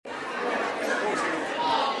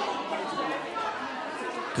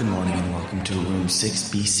Good morning and welcome to Room 6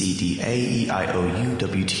 BCDAEIOU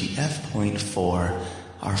WTF.4.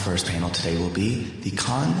 Our first panel today will be the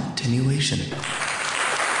Con-Tinuation.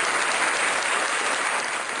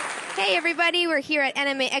 Hey everybody, we're here at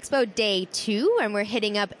Anime Expo Day 2 and we're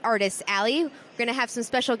hitting up Artist Alley. We're going to have some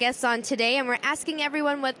special guests on today and we're asking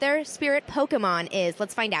everyone what their spirit Pokemon is.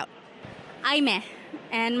 Let's find out. Aime,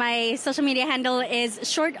 and my social media handle is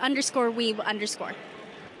short_weeb_.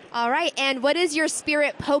 All right, and what is your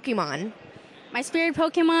spirit Pokemon? My spirit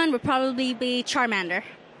Pokemon would probably be Charmander.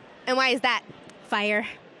 And why is that? Fire.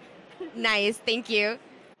 Nice, thank you.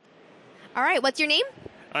 All right, what's your name?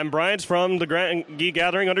 I'm Brian from the Grand Geek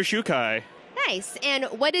Gathering under Shukai. Nice, and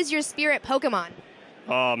what is your spirit Pokemon?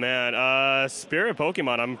 Oh man, spirit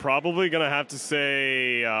Pokemon, I'm probably going to have to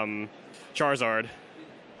say Charizard.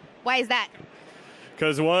 Why is that?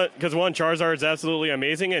 Because one, Charizard's absolutely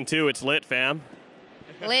amazing, and two, it's lit, fam.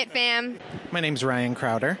 Lit, fam. My name's Ryan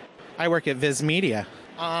Crowder. I work at Viz Media.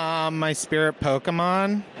 My spirit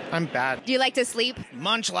Pokemon, I'm bad. Do you like to sleep?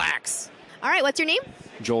 Munchlax. All right, what's your name?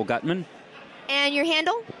 Joel Gutman. And your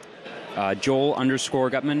handle?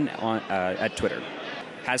 Joel_Gutman on, at Twitter.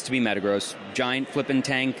 Has to be Metagross. Giant flippin'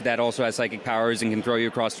 tank that also has psychic powers and can throw you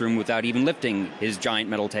across the room without even lifting his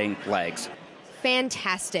giant metal tank legs.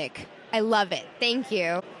 Fantastic. I love it. Thank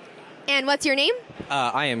you. And what's your name?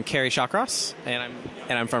 I am Carrie Shawcross, and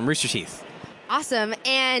I'm from Rooster Teeth. Awesome.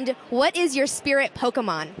 And what is your spirit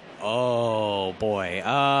Pokemon? Oh, boy.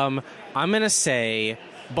 I'm going to say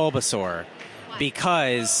Bulbasaur. Why?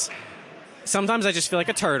 Because sometimes I just feel like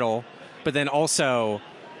a turtle, but then also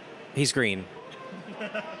he's green.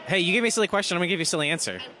 Hey, you gave me a silly question. I'm going to give you a silly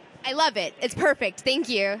answer. I love it. It's perfect. Thank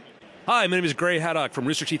you. Hi, my name is Gray Haddock from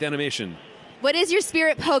Rooster Teeth Animation. What is your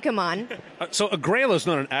spirit Pokemon? So a Grayla's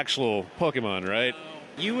not an actual Pokemon, right?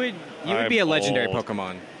 You would be a legendary old.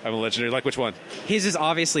 Pokemon. I'm a legendary. Like which one? His is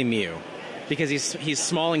obviously Mew, because he's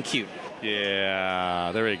small and cute.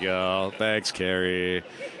 Yeah, there we go. Thanks, Carrie.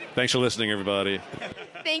 Thanks for listening, everybody.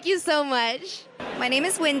 Thank you so much. My name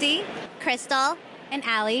is Wendy, Crystal, and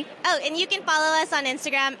Allie. Oh, and you can follow us on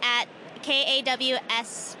Instagram at KAWSPLAY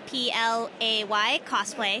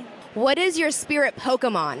cosplay. What is your spirit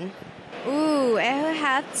Pokemon? Ooh, it would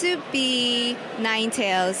have to be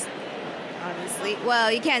Ninetales, obviously.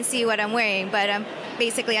 Well, you can't see what I'm wearing, but I'm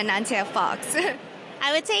basically a nine-tailed fox.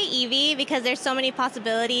 I would say Eevee because there's so many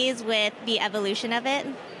possibilities with the evolution of it.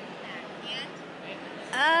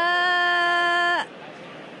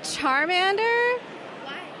 Charmander?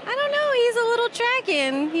 Why? I don't know. He's a little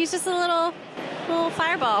dragon. He's just a little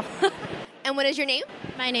fireball. And what is your name?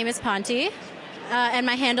 My name is Ponty, and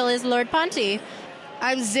my handle is Lord Ponty.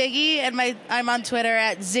 I'm Ziggy, and I'm on Twitter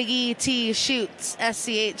at Ziggy T Shoots,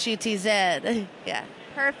 SCHUTZ. Yeah.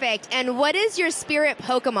 Perfect. And what is your spirit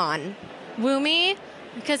Pokemon? Woomy,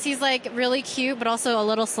 because he's like really cute, but also a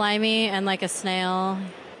little slimy and like a snail.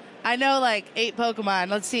 I know like 8 Pokemon.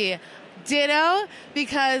 Let's see. Ditto,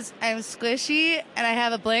 because I'm squishy and I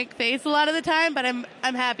have a blank face a lot of the time, but I'm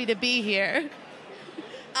happy to be here.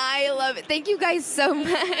 I love it. Thank you guys so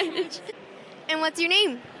much. And what's your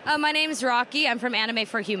name? My name's Rocky. I'm from Anime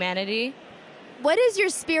for Humanity. What is your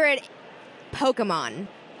spirit Pokemon?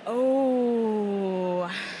 Oh.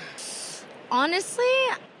 Honestly,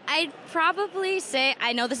 I'd probably say,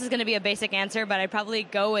 I know this is going to be a basic answer, but I'd probably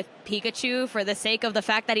go with Pikachu for the sake of the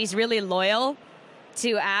fact that he's really loyal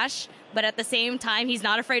to Ash, but at the same time, he's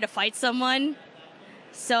not afraid to fight someone.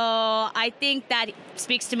 So I think that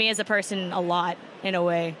speaks to me as a person a lot, in a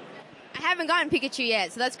way. I haven't gotten Pikachu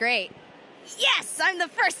yet, so that's great. Yes, I'm the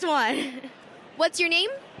first one. What's your name?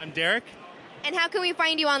 I'm Derek. And how can we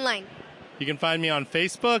find you online? You can find me on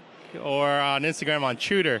Facebook or on Instagram on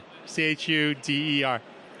Chuder, CHUDER.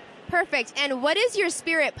 Perfect. And what is your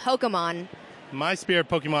spirit Pokemon? My spirit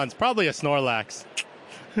Pokemon's probably a Snorlax.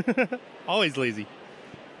 Always lazy.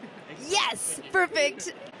 Yes,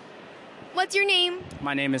 perfect. What's your name?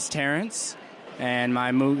 My name is Terrence, and my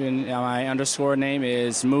underscore name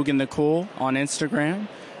is Mugen the Cool on Instagram.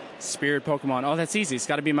 Spirit Pokemon. Oh, that's easy. It's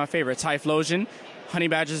got to be my favorite. Typhlosion. Honey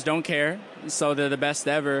badgers don't care, so they're the best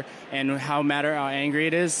ever. And how angry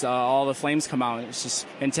it is, all the flames come out. It just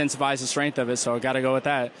intensifies the strength of it, so I got to go with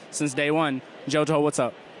that. Since day one. Jojo, what's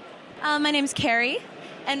up? My name's Carrie,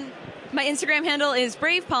 and my Instagram handle is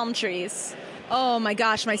Brave Palm Trees. Oh my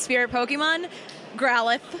gosh, my spirit Pokemon,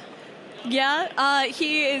 Growlithe. Yeah,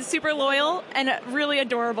 he is super loyal and really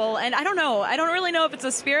adorable. And I don't really know if it's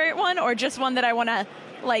a spirit one or just one that I want to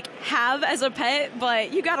have as a pet,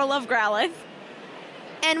 but you gotta love Growlithe.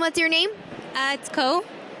 And what's your name? It's Ko.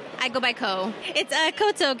 I go by Ko. It's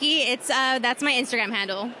Kotoki. It's that's my Instagram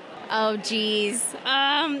handle. Oh, geez.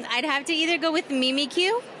 I'd have to either go with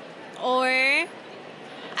Mimikyu or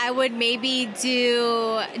I would maybe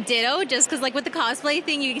do Ditto, just because, like, with the cosplay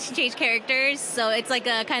thing, you can change characters, so it's like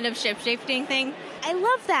a kind of ship-shifting thing. I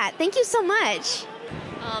love that. Thank you so much.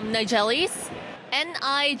 Nigelis.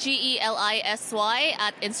 Nigelisy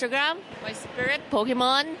at Instagram. My spirit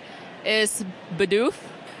Pokemon is Bidoof.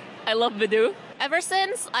 I love Bidoof. Ever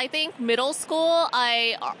since, I think, middle school,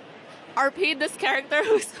 I RP'd this character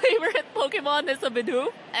whose favorite Pokemon is a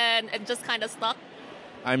Bidoof, and it just kind of stuck.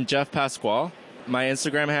 I'm Jeff Pasquale. My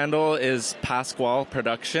Instagram handle is Pasquale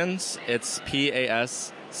Productions. It's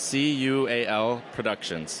Pascual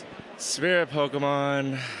Productions. Spirit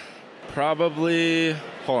Pokemon, probably.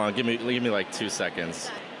 Hold on, give me like 2 seconds.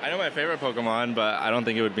 I know my favorite Pokemon, but I don't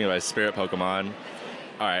think it would be my Spirit Pokemon.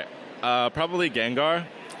 All right, probably Gengar.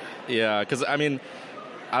 Yeah, because I mean,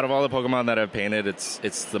 out of all the Pokemon that I've painted,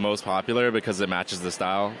 it's the most popular because it matches the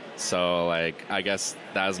style. So like, I guess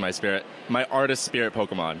that is my artist spirit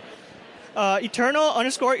Pokemon.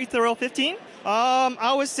 Eternal_Ethereal15.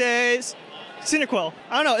 I would say Cyndaquil.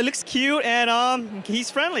 I don't know, it looks cute and he's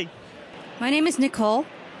friendly. My name is Nicole.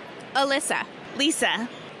 Alyssa. Lisa.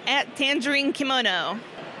 At Tangerine Kimono.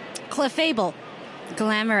 Clefable.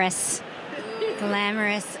 Glamorous.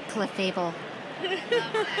 Glamorous Clefable.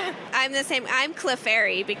 I'm the same. I'm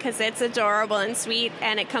Clefairy because it's adorable and sweet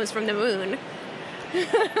and it comes from the moon.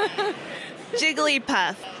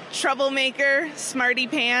 Jigglypuff. Troublemaker. Smarty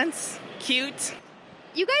Pants. Cute.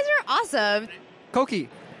 You guys are awesome. Koki,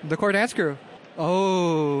 the core dance crew.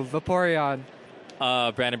 Oh, Vaporeon.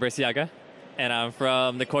 Brandon Berciaga, and I'm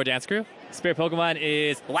from the core dance crew. Spirit Pokemon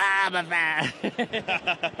is Wabafat.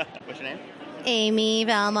 What's your name? Amy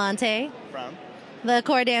Valmonte. From? The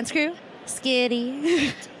core dance crew.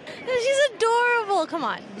 Skitty. She's adorable. Come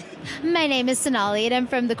on. My name is Sonali, and I'm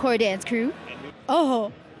from the core dance crew.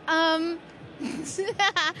 Oh, I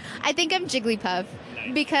think I'm Jigglypuff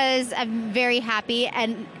because I'm very happy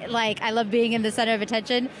and like I love being in the center of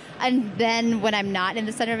attention. And then when I'm not in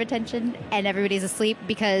the center of attention and everybody's asleep,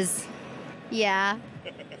 because yeah.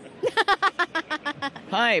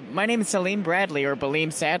 Hi, my name is Salim Bradley, or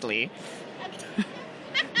Baleem Sadly.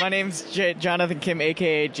 My name's Jonathan Kim,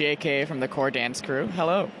 a.k.a. JK from the Core Dance Crew.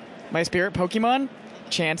 Hello. My spirit Pokemon?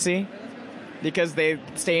 Chansey. Because they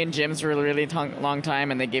stay in gyms for a really long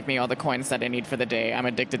time, and they give me all the coins that I need for the day. I'm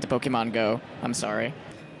addicted to Pokemon Go. I'm sorry.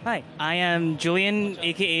 Hi, I am Julian,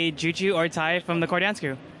 a.k.a. Juju or Tai from the Core Dance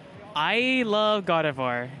Crew. I love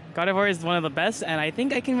Gardevoir. Gardevoir is one of the best, and I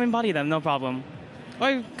think I can embody them, no problem.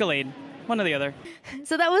 Or Gallade. One or the other.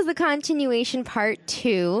 So that was the Con-Tinuation Part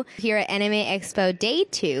 2 here at Anime Expo Day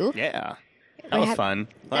 2. Yeah. That was fun.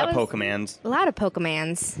 A lot of Pokemans. A lot of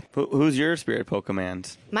Pokemans. Who's your spirit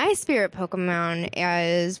Pokemans? My spirit Pokemon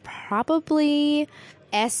is probably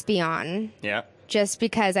Espeon. Yeah. Just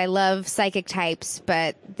because I love psychic types,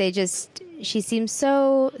 but she seems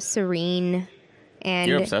so serene. And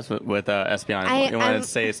you're obsessed with Espeon. You want to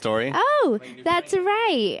say a story? Oh, that's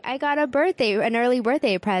right. I got an early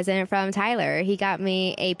birthday present from Tyler. He got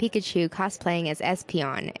me a Pikachu cosplaying as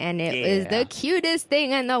Espeon, and it was the cutest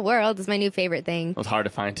thing in the world. It's my new favorite thing. It was hard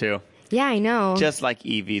to find, too. Yeah, I know. Just like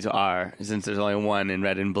Eevees are, since there's only one in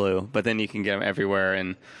red and blue. But then you can get them everywhere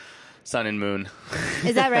in Sun and Moon.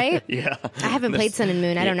 Is that right? Yeah. I haven't played Sun and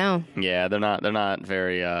Moon. I don't know. Yeah, they're not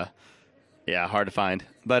very hard to find.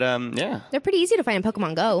 But yeah, they're pretty easy to find in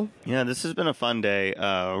Pokemon Go. Yeah, this has been a fun day.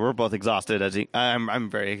 We're both exhausted.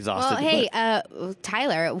 I'm very exhausted. Well, hey,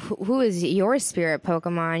 Tyler, who is your spirit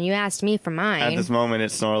Pokemon? You asked me for mine. At this moment,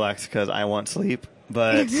 it's Snorlax because I want sleep.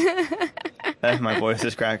 But my voice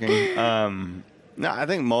is cracking. No, I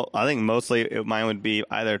think mostly mine would be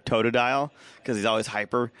either Totodile because he's always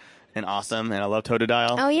hyper and awesome, and I love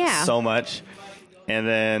Totodile. Oh yeah, so much. And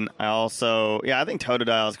then I think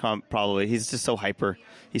Totodile is probably, he's just so hyper.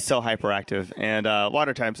 He's so hyperactive. And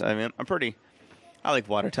water types, I mean, I like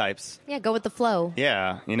water types. Yeah, go with the flow.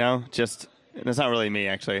 Yeah, it's not really me,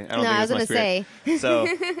 actually. I was going to say. So,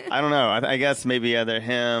 I don't know. I guess maybe either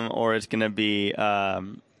him or it's going to be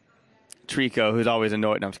Trico, who's always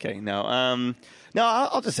annoyed. No, I'm just kidding. No,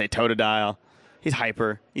 I'll just say Totodile. He's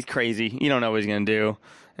hyper. He's crazy. You don't know what he's going to do.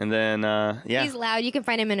 And then, yeah. He's loud. You can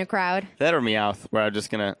find him in a crowd. That or Meowth, where I'm just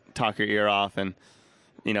going to talk your ear off and,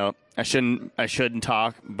 I shouldn't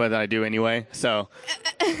talk, but I do anyway. So,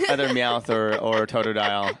 either Meowth or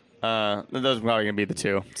Totodile. Those are probably going to be the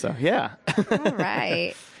two. So, yeah. All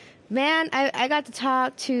right. Man, I got to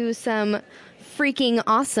talk to some freaking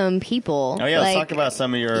awesome people. Oh, yeah. Let's talk about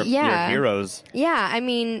some of your heroes. Yeah. I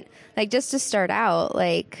mean, just to start out,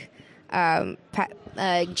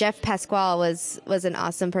 Jeff Pasquale was an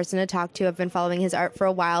awesome person to talk to. I've been following his art for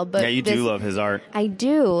a while. But yeah, you do love his art. I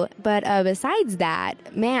do. But besides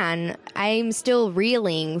that, man, I'm still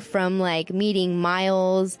reeling from like meeting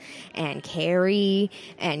Miles and Carrie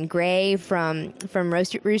and Gray from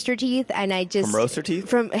Rooster Teeth, and I just From Rooster Teeth?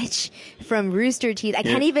 From Rooster Teeth. I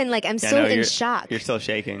can't even like. I'm still in shock. You're still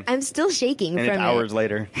shaking. I'm still shaking and from it's hours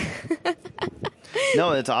later.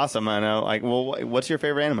 No, it's awesome. I know. Like, well, what's your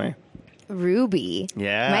favorite anime? Ruby.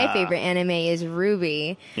 Yeah. My favorite anime is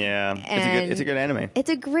Ruby. Yeah. And It's a good anime. It's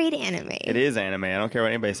a great anime. It is anime. I don't care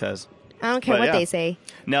what anybody says. I don't care what they say.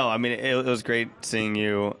 No, I mean it was great seeing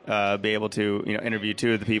you be able to interview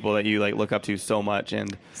two of the people that you like look up to so much,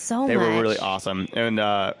 and they were really awesome. And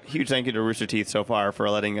huge thank you to Rooster Teeth so far for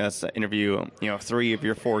letting us interview 3 of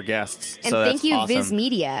your 4 guests. And so thank you awesome. Viz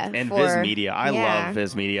Media and for, Viz Media. I love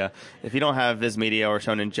Viz Media. If you don't have Viz Media or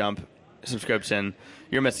Shonen Jump subscription,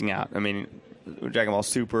 you're missing out. I mean, Dragon Ball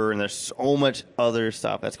Super, and there's so much other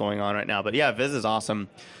stuff that's going on right now. But yeah, Viz is awesome.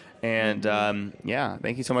 And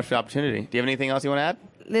thank you so much for the opportunity. Do you have anything else you want to add?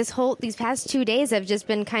 These past 2 days have just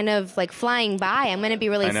been kind of like flying by. I'm going to be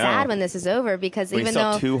really sad when this is over because we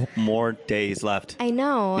still have 2 more days left. I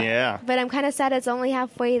know. Yeah. But I'm kind of sad it's only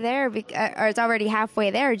halfway there, or it's already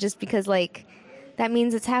halfway there, just because like that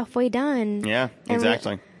means it's halfway done. Yeah,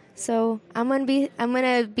 exactly. So I'm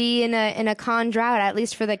gonna be in a con drought at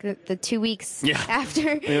least for like the 2 weeks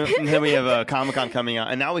after. And then we have Comic-Con coming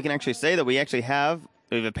out, and now we can actually say that we have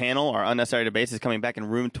a panel. Our Unnecessary Debates is coming back in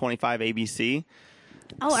room 25 ABC.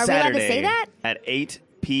 Oh, are Saturday we allowed to say that? At 8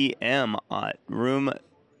 p.m. at room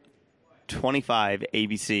 25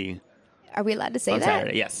 ABC. Are we allowed to say on that?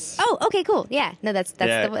 Saturday, yes. Oh, okay, cool. Yeah, no, that's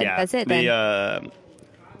it. Then.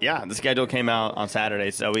 The schedule came out on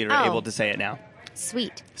Saturday, so we were able to say it now.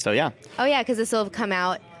 Sweet. So yeah. Oh yeah, because this will come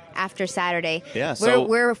out after Saturday. Yeah, so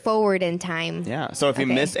we're forward in time. Yeah, so if you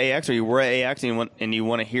missed AX or you were at AX and you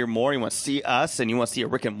want to hear more, you want to see us, and you want to see a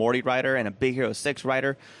Rick and Morty writer and a Big Hero 6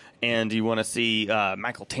 writer, and you want to see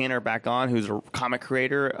Michael Tanner back on, who's a comic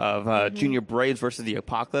creator of Junior Braves versus the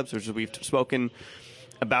Apocalypse, which we've spoken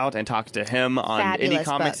about and talked to him on Fabulous Indie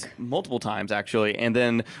Comics book. multiple times actually. And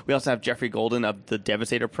then we also have Jeffrey Golden of the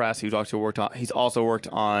Devastator Press, who's also worked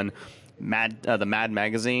on the Mad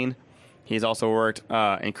magazine. He's also worked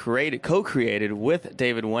and co-created with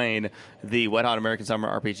David Wayne the Wet Hot American Summer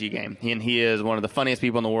RPG game. And he is one of the funniest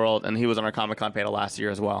people in the world, and he was on our Comic-Con panel last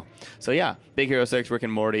year as well. So yeah, Big Hero 6, Rick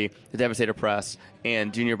and Morty, the Devastator Press,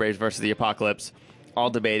 and Junior Braves versus the Apocalypse,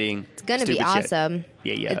 all debating. It's going to be awesome.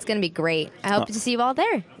 Yeah. It's going to be great. I hope to see you all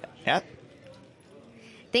there. Yeah.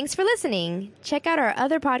 Thanks for listening. Check out our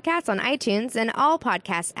other podcasts on iTunes and all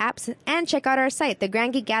podcast apps, and check out our site,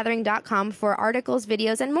 thegrandgeekgathering.com, for articles,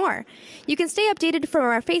 videos, and more. You can stay updated from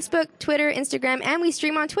our Facebook, Twitter, Instagram, and we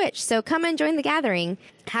stream on Twitch, so come and join the gathering.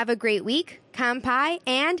 Have a great week, Kampai,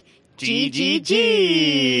 and GGG!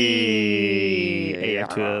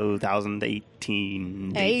 AX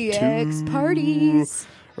 2018. AX parties.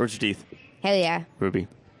 Rooster Teeth. Hell yeah. Ruby.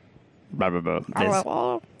 Blah, blah,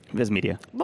 blah. Viz Media.